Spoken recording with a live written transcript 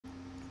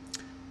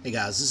Hey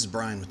guys, this is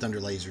Brian with Thunder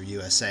Laser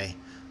USA.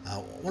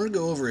 I wanted to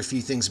go over a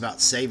few things about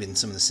saving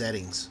some of the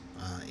settings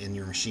in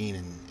your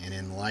machine and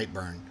in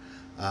LightBurn.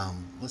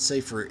 Let's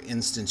say, for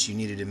instance, you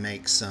needed to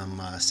make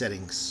some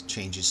settings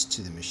changes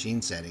to the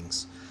machine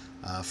settings.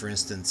 For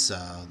instance,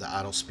 the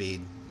idle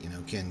speed,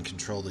 can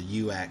control the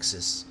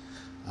U-axis,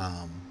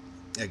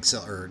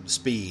 or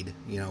speed,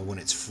 when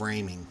it's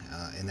framing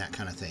and that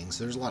kind of thing.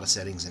 So there's a lot of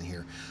settings in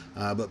here.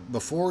 But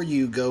before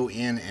you go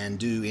in and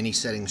do any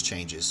settings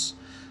changes,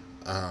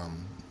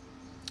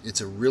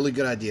 it's a really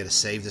good idea to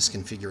save this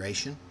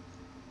configuration,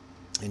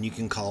 and you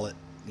can call it,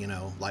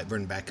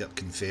 LightBurn backup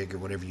config or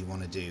whatever you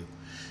want to do,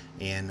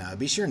 and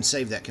be sure and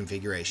save that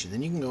configuration.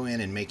 Then you can go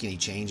in and make any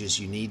changes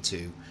you need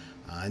to,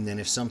 and then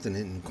if something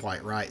isn't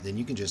quite right, then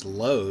you can just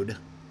load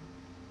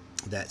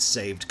that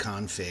saved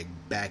config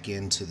back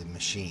into the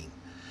machine,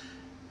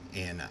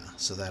 and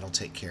so that'll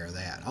take care of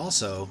that.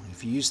 Also,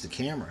 if you use the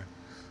camera,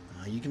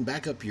 you can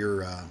back up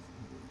your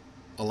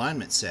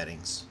alignment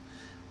settings.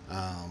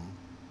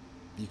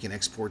 You can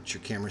export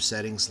your camera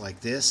settings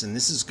like this, and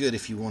this is good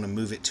if you want to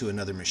move it to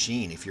another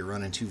machine. If you're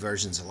running two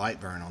versions of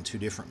LightBurn on two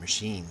different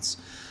machines,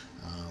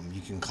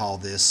 you can call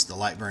this the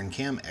LightBurn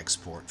Cam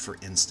Export, for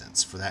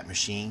instance, for that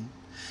machine.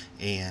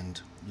 And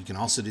you can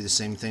also do the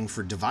same thing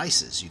for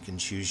devices. You can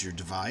choose your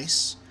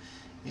device,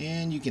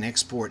 and you can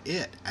export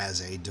it as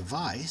a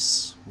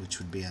device, which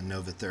would be a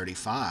Nova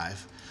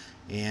 35.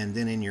 And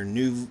then in your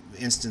new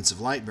instance of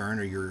LightBurn,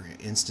 or your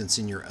instance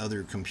in your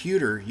other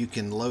computer, you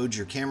can load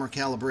your camera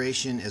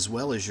calibration as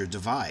well as your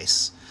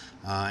device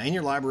and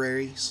your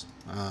libraries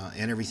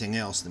and everything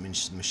else. The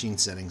machine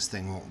settings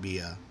thing won't be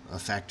a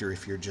factor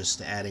if you're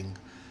just adding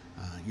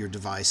your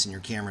device and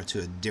your camera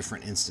to a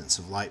different instance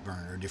of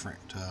LightBurn or a different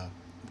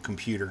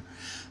computer.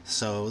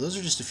 So those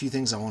are just a few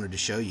things I wanted to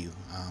show you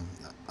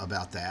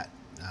about that.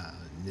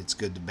 It's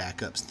good to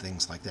back up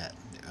things like that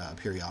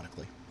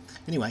periodically.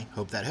 Anyway,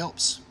 hope that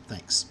helps.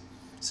 Thanks.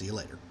 See you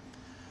later.